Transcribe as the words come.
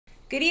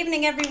Good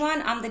evening,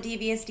 everyone. I'm the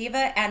Devious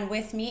Diva, and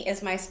with me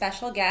is my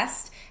special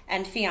guest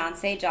and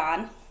fiance,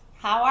 John.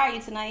 How are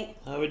you tonight?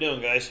 How we doing,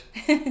 guys?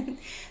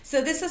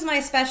 So this is my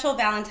special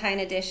Valentine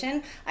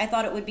edition. I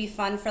thought it would be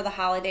fun for the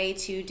holiday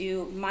to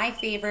do my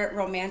favorite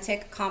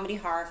romantic comedy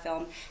horror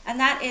film, and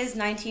that is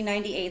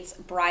 1998's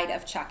Bride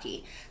of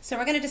Chucky. So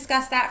we're going to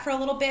discuss that for a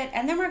little bit,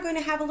 and then we're going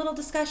to have a little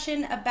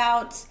discussion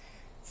about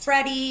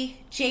Freddy,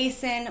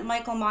 Jason,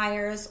 Michael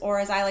Myers, or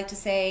as I like to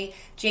say,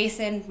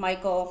 Jason,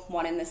 Michael,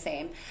 one and the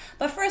same.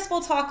 But first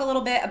we'll talk a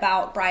little bit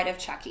about Bride of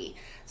Chucky.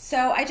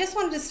 So I just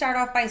wanted to start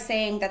off by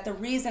saying that the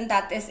reason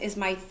that this is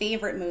my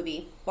favorite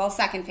movie, well,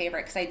 second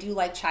favorite, because I do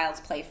like Child's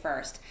Play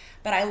first,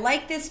 but I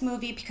like this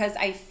movie because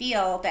I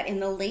feel that in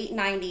the late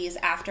 90s,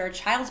 after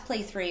Child's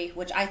Play 3,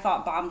 which I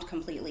thought bombed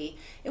completely,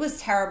 it was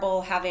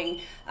terrible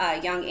having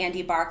young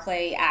Andy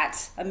Barclay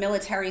at a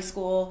military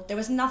school. There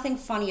was nothing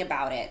funny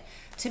about it.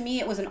 To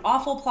me, it was an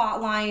awful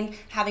plot line,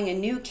 having a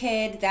new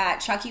kid that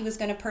Chucky was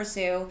going to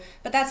pursue,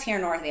 but that's here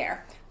nor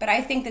there. But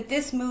I think that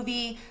this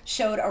movie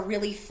showed a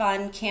really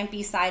fun,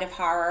 campy side of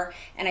horror,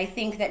 and I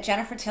think that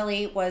Jennifer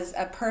Tilly was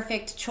a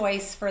perfect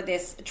choice for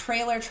this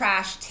trailer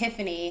trash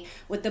Tiffany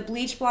with the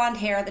bleach blonde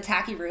hair, the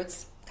tacky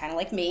roots, kind of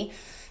like me.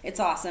 It's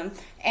awesome.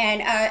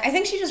 And I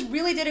think she just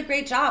really did a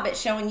great job at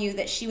showing you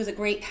that she was a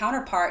great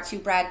counterpart to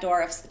Brad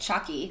Dourif's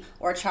Chucky,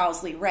 or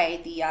Charles Lee Ray,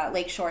 the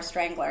Lakeshore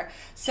Strangler.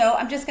 So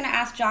I'm just going to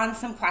ask John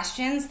some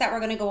questions that we're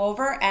going to go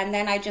over, and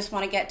then I just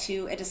want to get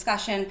to a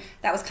discussion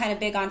that was kind of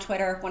big on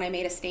Twitter when I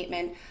made a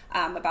statement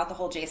about the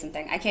whole Jason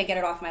thing. I can't get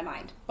it off my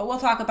mind, but we'll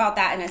talk about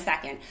that in a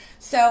second.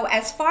 So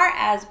as far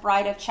as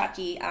Bride of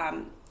Chucky,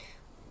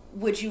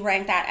 would you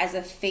rank that as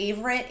a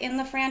favorite in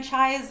the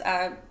franchise,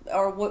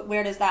 or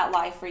where does that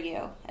lie for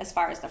you as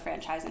far as the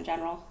franchise in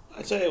general?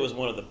 I'd say it was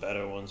one of the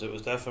better ones. It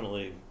was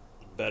definitely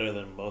better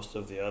than most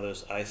of the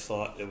others. I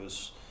thought it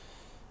was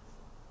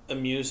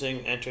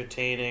amusing,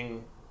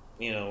 entertaining.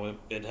 You know,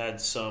 it had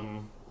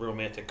some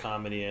romantic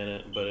comedy in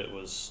it, but it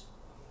was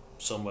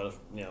somewhat of,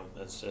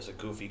 as a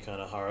goofy kind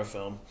of horror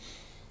film.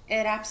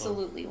 It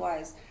absolutely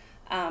was.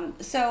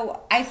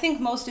 So I think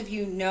most of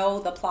you know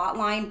the plot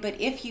line, but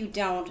if you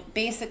don't,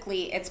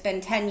 basically it's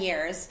been 10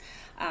 years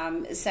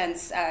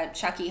since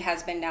Chucky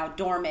has been now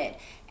dormant,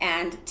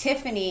 and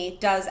Tiffany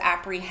does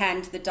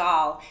apprehend the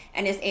doll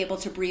and is able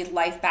to breathe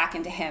life back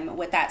into him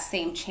with that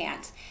same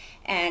chant.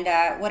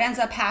 And what ends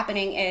up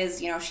happening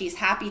is, she's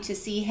happy to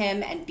see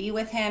him and be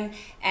with him,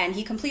 and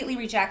he completely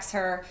rejects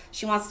her.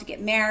 She wants to get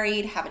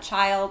married, have a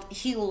child.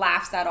 He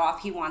laughs that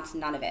off. He wants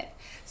none of it.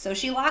 So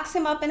she locks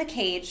him up in a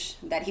cage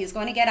that he's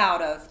going to get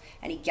out of,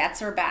 and he gets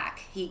her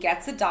back. He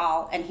gets a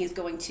doll, and he's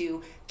going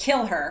to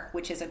kill her,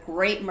 which is a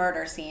great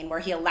murder scene where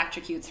he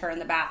electrocutes her in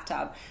the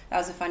bathtub. That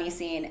was a funny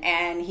scene.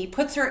 And he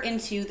puts her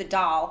into the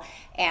doll,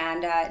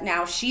 and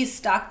now she's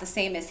stuck the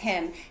same as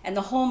him. And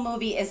the whole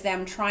movie is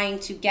them trying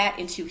to get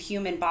into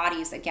human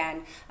bodies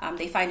again.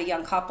 They find a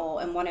young couple,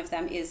 and one of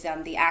them is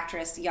the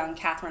actress, young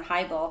Katherine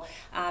Heigl.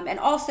 And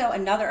also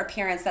another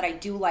appearance that I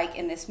do like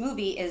in this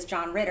movie is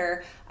John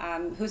Ritter,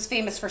 who's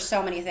famous for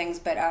so many things,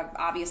 but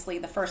obviously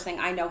the first thing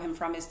I know him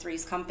from is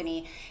Three's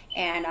Company.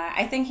 And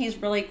I think he's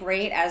really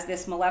great as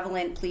this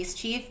malevolent police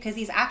chief because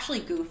he's actually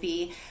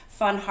goofy,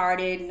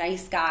 fun-hearted,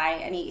 nice guy,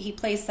 and he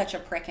plays such a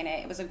prick in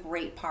it. It was a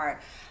great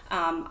part.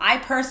 I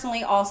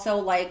personally also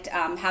liked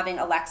having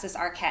Alexis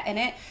Arquette in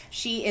it.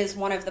 She is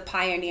one of the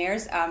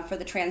pioneers for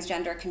the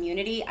transgender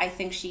community. I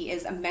think she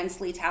is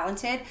immensely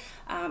talented.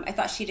 I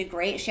thought she did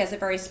great. She has a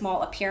very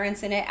small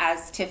appearance in it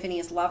as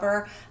Tiffany's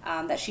lover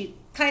that she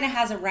kind of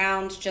has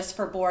around just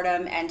for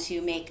boredom and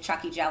to make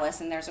Chucky jealous,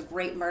 and there's a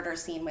great murder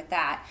scene with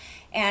that.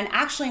 And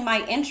actually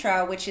my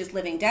intro, which is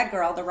Living Dead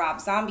Girl, the Rob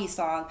Zombie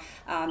song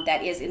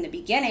that is in the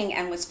beginning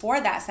and was for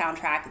that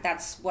soundtrack,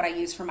 that's what I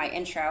use for my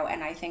intro,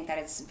 and I think that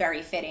it's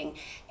very fitting.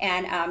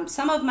 And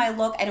some of my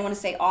look, I don't want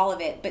to say all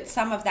of it, but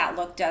some of that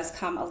look does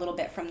come a little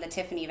bit from the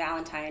Tiffany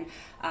Valentine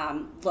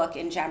look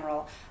in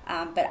general.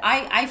 But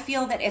I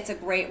feel that it's a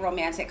great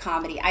romantic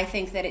comedy. I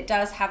think that it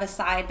does have a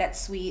side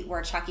that's sweet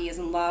where Chucky is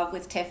in love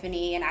with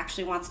Tiffany and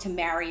actually wants to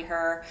marry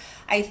her.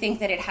 I think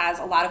that it has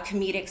a lot of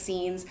comedic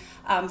scenes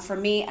for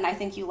me, and I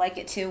think you like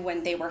it too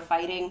when they were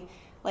fighting.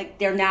 Like,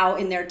 they're now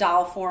in their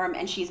doll form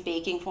and she's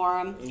baking for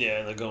him.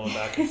 Yeah, they're going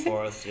back and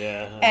forth,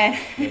 yeah.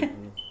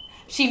 And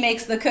she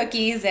makes the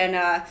cookies,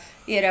 and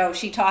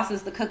she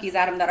tosses the cookies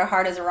at him that are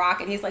hard as a rock,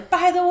 and he's like,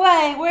 by the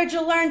way, where'd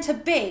you learn to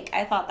bake?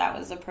 I thought that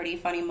was a pretty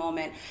funny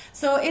moment.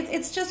 So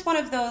it's just one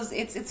of those,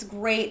 it's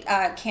great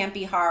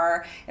campy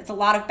horror. It's a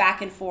lot of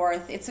back and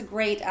forth. It's a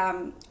great,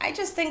 I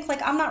just think,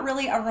 like, I'm not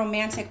really a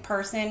romantic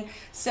person,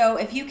 so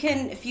if you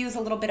can fuse a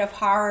little bit of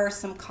horror,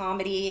 some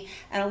comedy,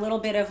 and a little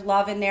bit of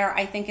love in there,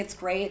 I think it's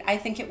great. I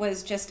think it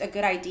was just a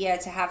good idea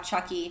to have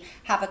Chucky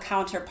have a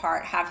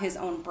counterpart, have his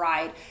own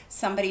bride,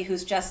 somebody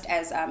who's just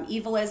as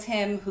evil as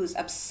him, who's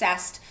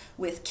obsessed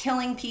with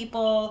killing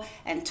people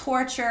and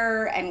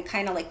torture and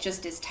kind of like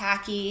just as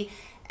tacky.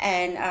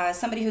 and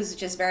somebody who's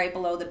just very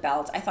below the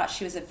belt. I thought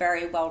she was a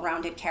very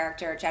well-rounded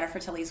character. Jennifer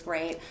Tilly's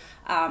great.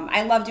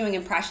 I love doing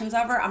impressions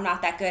of her. I'm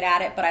not that good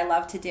at it, but I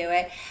love to do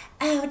it.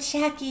 Oh,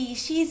 Chucky,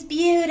 she's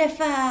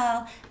beautiful.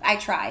 I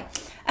try.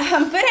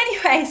 But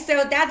anyway,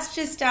 so that's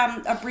just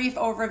a brief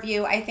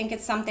overview. I think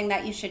it's something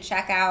that you should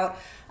check out.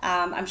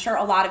 I'm sure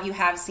a lot of you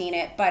have seen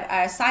it, but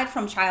aside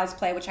from Child's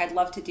Play, which I'd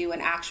love to do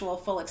an actual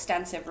full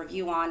extensive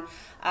review on,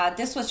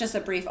 this was just a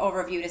brief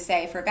overview to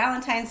say for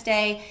Valentine's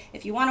Day,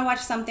 if you want to watch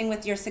something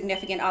with your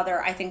significant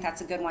other, I think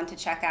that's a good one to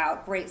check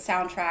out. Great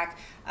soundtrack,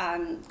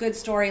 good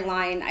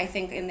storyline. I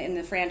think in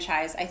the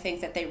franchise, I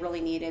think that they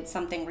really needed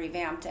something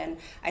revamped, and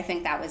I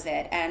think that was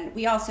it. And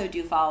we also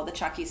do follow the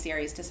Chucky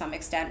series to some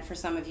extent for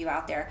some of you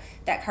out there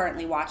that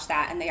currently watch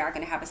that, and they are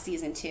going to have a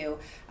season 2,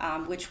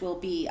 which will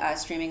be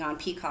streaming on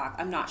Peacock.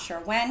 I'm not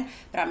sure when,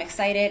 but I'm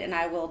excited, and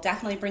I will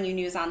definitely bring you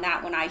news on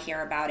that when I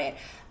hear about it.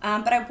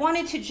 But I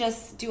wanted to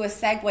just do a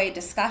segue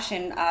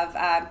discussion of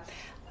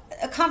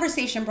a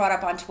conversation brought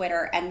up on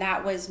Twitter, and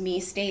that was me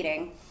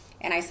stating,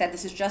 and I said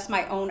this is just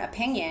my own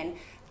opinion,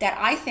 that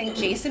I think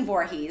Jason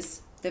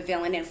Voorhees, the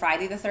villain in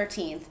Friday the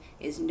 13th,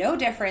 is no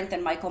different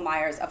than Michael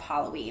Myers of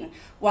Halloween.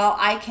 While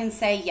I can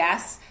say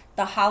yes,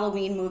 the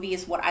Halloween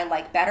movies, what I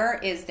like better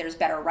is there's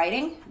better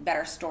writing,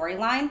 better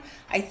storyline.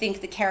 I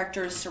think the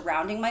characters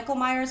surrounding Michael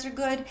Myers are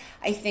good.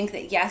 I think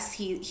that, yes,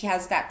 he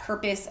has that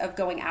purpose of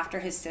going after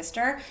his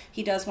sister.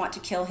 He does want to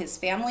kill his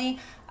family.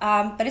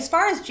 But as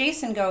far as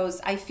Jason goes,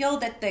 I feel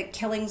that the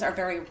killings are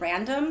very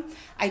random.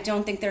 I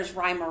don't think there's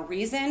rhyme or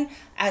reason.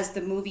 As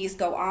the movies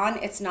go on,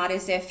 it's not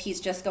as if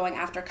he's just going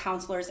after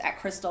counselors at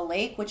Crystal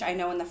Lake, which I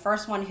know in the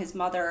first one his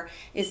mother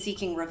is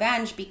seeking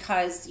revenge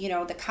because, you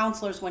know, the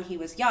counselors when he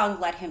was young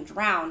let him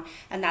drown,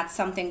 and that's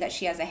something that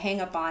she has a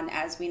hang-up on.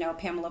 As we know,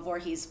 Pamela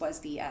Voorhees was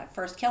the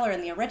first killer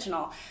in the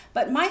original.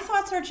 But my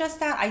thoughts are just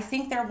that I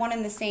think they're one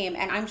and the same,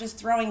 and I'm just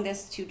throwing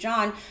this to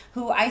John,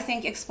 who I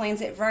think explains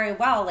it very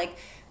well. Like,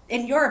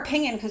 in your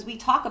opinion, because we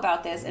talk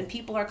about this and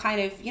people are kind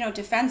of, you know,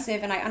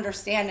 defensive, and I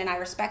understand and I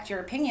respect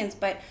your opinions,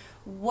 but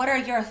what are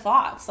your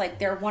thoughts? Like,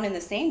 they're one and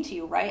the same to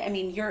you, right? I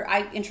mean,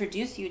 I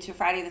introduced you to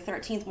Friday the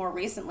 13th more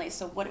recently,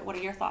 so what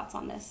are your thoughts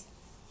on this?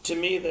 To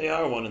me, they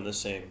are one and the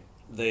same.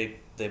 They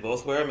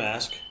both wear a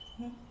mask.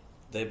 Mm-hmm.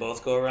 They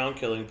both go around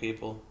killing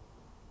people.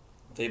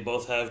 They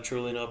both have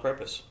truly no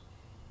purpose.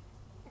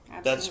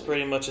 Absolutely. That's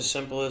pretty much as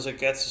simple as it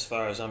gets as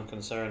far as I'm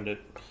concerned.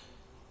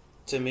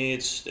 To me,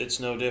 it's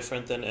no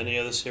different than any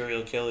other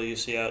serial killer you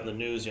see out in the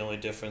news. The only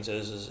difference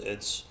is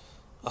it's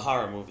a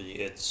horror movie.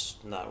 It's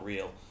not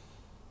real.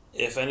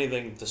 If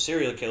anything, the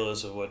serial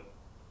killers are what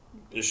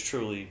is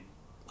truly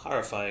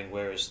horrifying,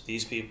 whereas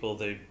these people,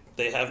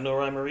 they have no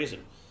rhyme or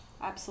reason.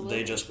 Absolutely.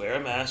 They just wear a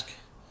mask.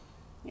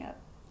 Yep.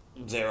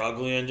 They're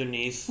ugly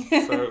underneath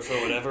for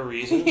whatever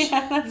reasons.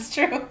 Yeah, that's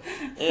true.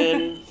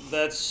 And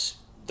that's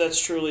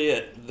truly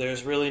it.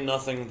 There's really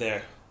nothing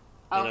there.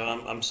 Okay. You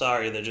know, I'm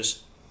sorry, there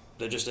just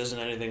isn't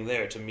anything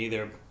there. To me,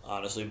 they're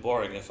honestly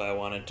boring. If I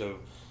wanted to,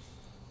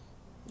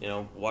 you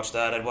know, watch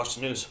that, I'd watch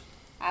the news.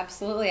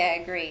 Absolutely, I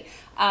agree.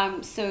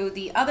 So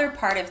the other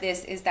part of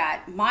this is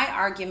that my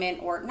argument,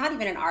 or not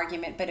even an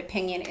argument, but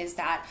opinion, is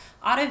that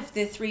out of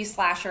the 3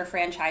 slasher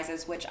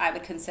franchises, which I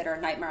would consider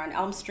Nightmare on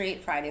Elm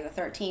Street, Friday the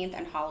 13th,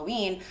 and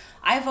Halloween,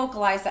 I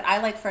vocalized that I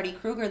like Freddy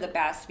Krueger the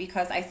best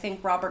because I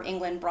think Robert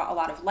Englund brought a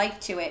lot of life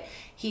to it.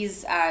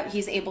 He's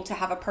able to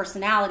have a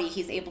personality,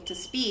 he's able to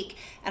speak,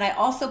 and I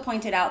also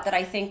pointed out that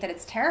I think that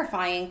it's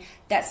terrifying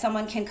that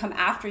someone can come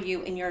after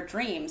you in your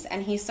dreams,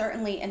 and he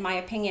certainly, in my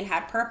opinion,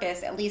 had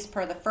purpose, at least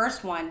per the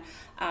first one,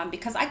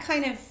 because I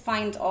kind of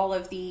find all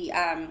of the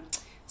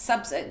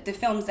the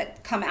films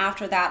that come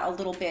after that a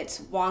little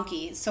bit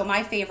wonky. So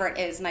my favorite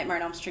is Nightmare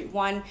on Elm Street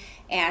 1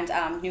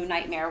 and New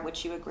Nightmare,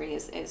 which you agree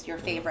is your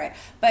favorite.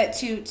 But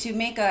to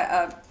make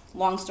a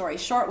long story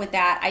short with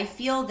that, I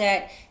feel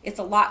that it's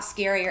a lot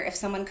scarier if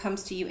someone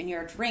comes to you in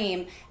your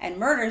dream and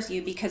murders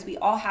you, because we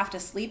all have to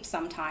sleep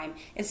sometime.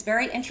 It's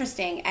very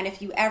interesting, and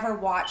if you ever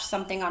watch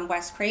something on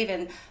Wes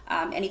Craven,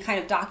 any kind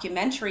of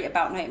documentary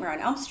about Nightmare on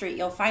Elm Street,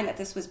 you'll find that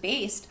this was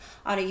based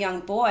on a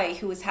young boy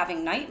who was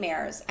having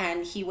nightmares,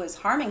 and he was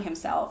harming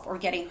himself or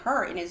getting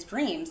hurt in his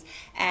dreams,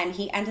 and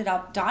he ended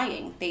up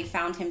dying. They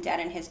found him dead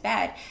in his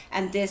bed,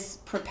 and this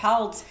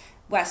propelled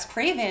Wes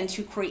Craven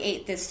to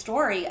create this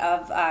story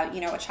of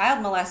a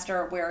child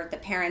molester where the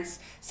parents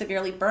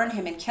severely burn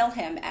him and kill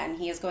him, and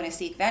he is going to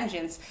seek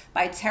vengeance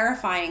by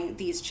terrifying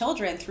these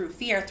children through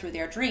fear, through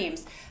their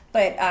dreams.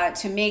 But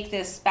to make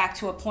this back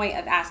to a point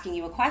of asking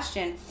you a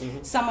question,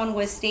 someone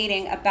was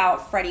stating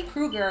about Freddy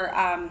Krueger,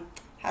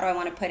 how do I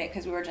want to put it,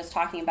 because we were just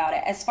talking about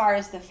it, as far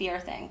as the fear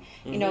thing.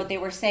 You know, they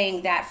were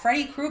saying that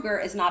Freddy Krueger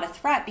is not a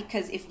threat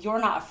because if you're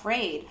not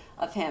afraid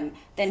of him,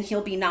 then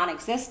he'll be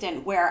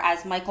non-existent,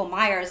 whereas Michael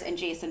Myers and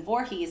Jason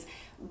Voorhees,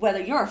 whether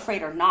you're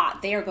afraid or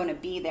not, they are going to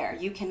be there.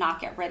 You cannot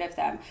get rid of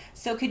them.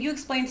 So could you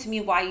explain to me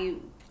why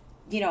you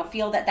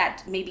feel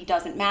that maybe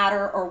doesn't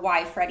matter, or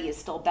why Freddy is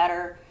still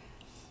better?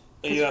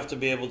 You have to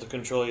be able to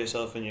control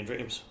yourself in your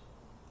dreams.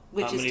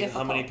 Which is difficult.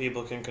 How many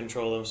people can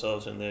control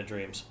themselves in their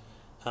dreams?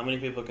 How many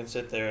people can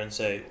sit there and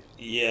say,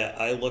 yeah,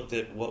 I looked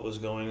at what was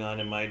going on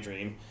in my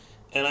dream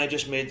and I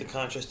just made the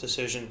conscious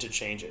decision to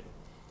change it?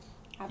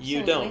 Absolutely.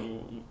 You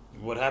don't.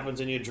 What happens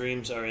in your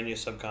dreams are in your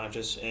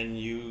subconscious, and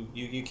you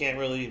can't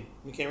really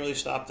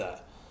stop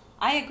that.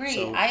 I agree.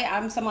 So,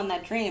 I'm someone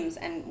that dreams,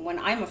 and when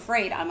I'm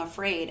afraid,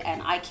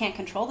 and I can't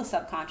control the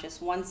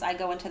subconscious. Once I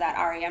go into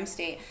that REM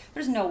state,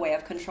 there's no way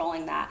of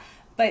controlling that.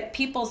 But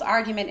people's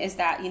argument is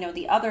that,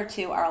 the other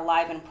two are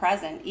alive and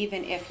present,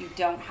 even if you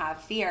don't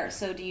have fear.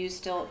 So do you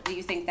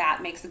think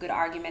that makes a good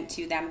argument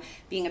to them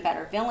being a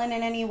better villain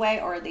in any way,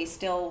 or are they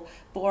still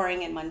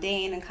boring and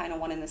mundane and kind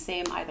of one and the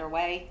same either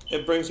way?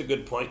 It brings a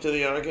good point to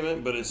the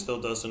argument, but it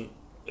still doesn't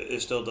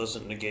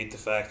negate the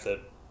fact that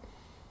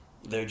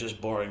they're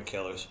just boring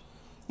killers.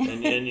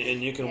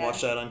 And you can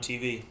watch that on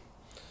TV.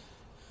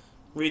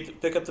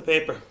 Pick up the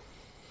paper.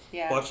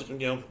 Yeah. Watch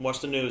it. Watch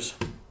the news.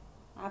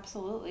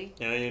 Absolutely.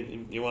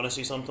 You want to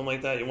see something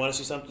like that? You want to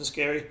see something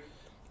scary?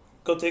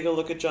 Go take a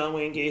look at John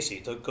Wayne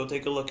Gacy. Go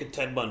take a look at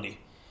Ted Bundy.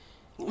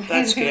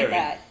 That's scary.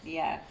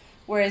 Yeah.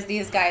 Whereas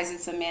these guys,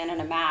 it's a man in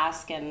a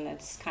mask, and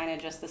it's kind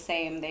of just the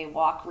same. They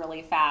walk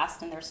really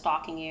fast, and they're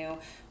stalking you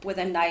with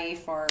a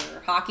knife or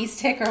hockey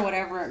stick or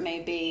whatever it may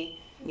be.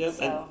 Yep.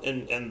 So.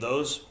 And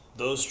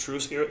those true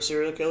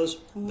serial killers,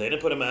 they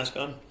didn't put a mask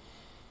on.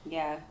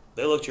 Yeah.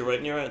 They looked you right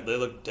in your eye. They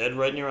looked dead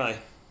right in your eye.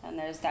 And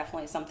there's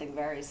definitely something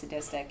very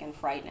sadistic and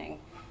frightening.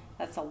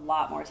 That's a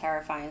lot more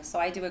terrifying. So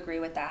I do agree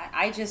with that.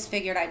 I just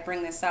figured I'd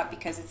bring this up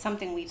because it's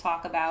something we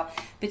talk about,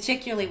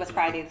 particularly with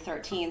Friday the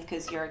 13th,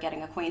 because you're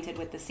getting acquainted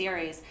with the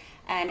series.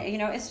 And,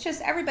 it's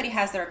just everybody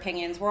has their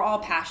opinions. We're all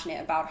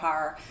passionate about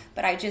horror.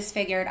 But I just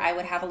figured I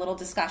would have a little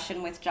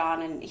discussion with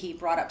John, and he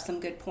brought up some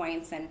good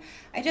points. And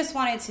I just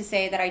wanted to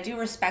say that I do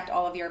respect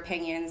all of your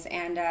opinions.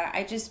 And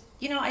I just,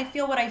 I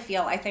feel what I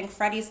feel. I think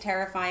Freddy's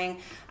terrifying.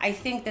 I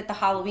think that the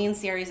Halloween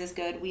series is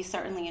good. We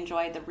certainly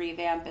enjoyed the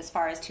revamp as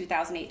far as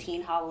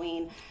 2018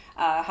 Halloween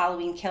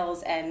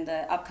Kills and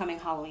the upcoming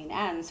Halloween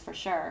Ends for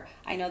sure.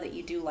 I know that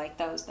you do like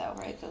those though,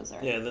 right? Those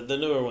are the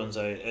newer ones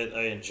I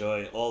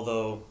enjoy,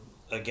 although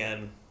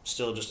again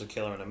still just a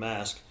killer in a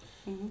mask.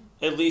 Mm-hmm.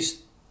 At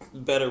least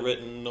better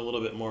written, a little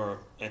bit more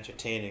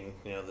entertaining.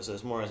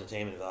 There's more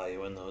entertainment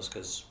value in those,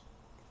 because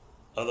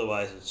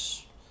otherwise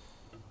it's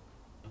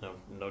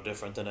no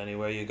different than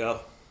anywhere you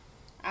go.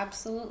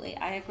 Absolutely,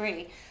 I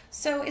agree.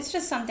 So it's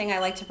just something I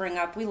like to bring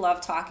up. We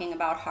love talking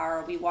about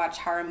horror. We watch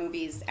horror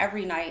movies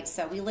every night,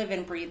 so we live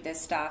and breathe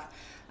this stuff.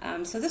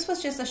 So this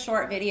was just a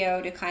short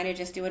video to kind of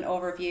just do an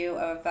overview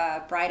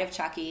of Bride of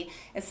Chucky.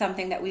 It's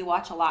something that we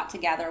watch a lot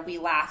together. We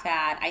laugh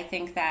at. I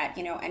think that,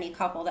 any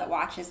couple that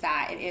watches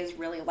that, it is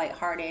really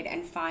lighthearted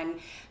and fun,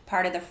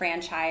 part of the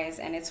franchise,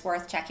 and it's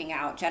worth checking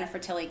out. Jennifer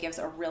Tilly gives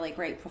a really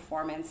great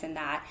performance in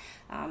that.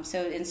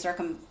 So in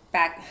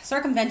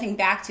circumventing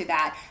back to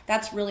that,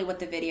 that's really what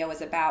the video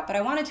is about. But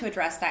I wanted to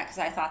address that because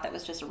I thought that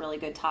was just a really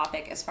good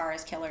topic as far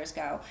as killers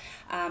go.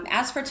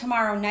 As for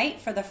tomorrow night,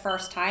 for the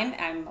first time,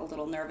 I'm a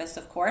little nervous,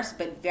 of course,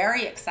 but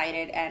very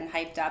excited and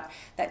hyped up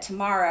that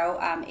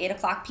tomorrow, 8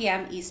 o'clock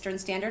p.m. Eastern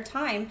Standard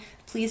Time,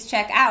 please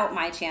check out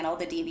my channel,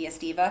 The Devious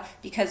Diva,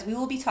 because we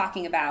will be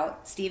talking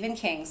about Stephen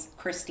King's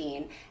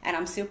Christine. And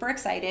I'm super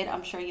excited.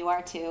 I'm sure you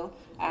are too.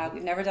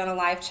 We've never done a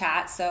live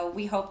chat, so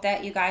we hope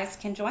that you guys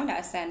can join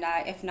us. And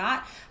if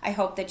not, I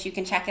hope that you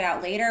can check it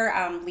out later.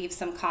 Leave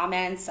some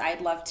comments.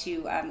 I'd love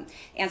to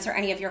answer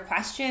any of your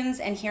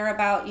questions and hear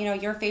about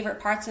your favorite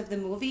parts of the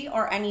movie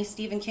or any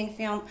Stephen King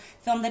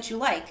film that you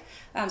like.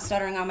 I'm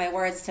stuttering on my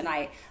words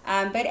tonight.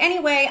 But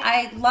anyway,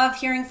 I love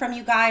hearing from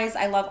you guys.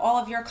 I love all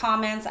of your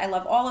comments. I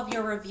love all of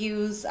your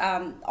reviews,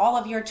 all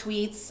of your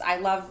tweets. I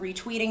love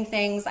retweeting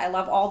things. I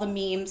love all the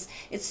memes.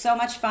 It's so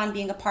much fun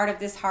being a part of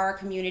this horror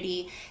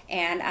community.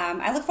 And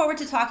I look forward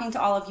to talking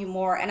to all of you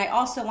more. And I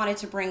also wanted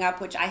to bring up,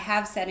 which I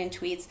have said in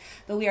tweets,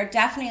 but we are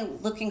definitely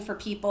looking for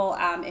people,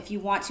 if you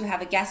want to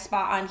have a guest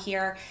spot on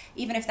here,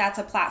 even if that's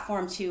a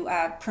platform to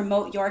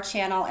promote your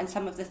channel and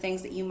some of the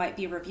things that you might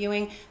be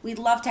reviewing, we'd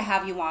love to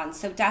have you on.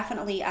 So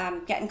definitely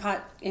get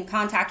in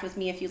contact with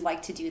me if you'd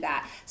like to do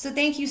that. So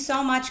thank you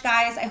so much,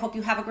 guys. I hope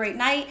you have a great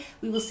night.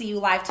 We will see you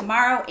live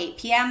tomorrow, 8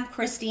 p.m.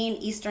 Christine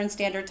Eastern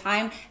Standard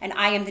Time. And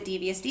I am the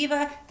Devious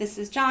Diva. This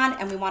is John,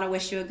 and we want to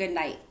wish you a good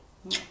night.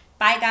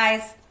 Bye,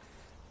 guys.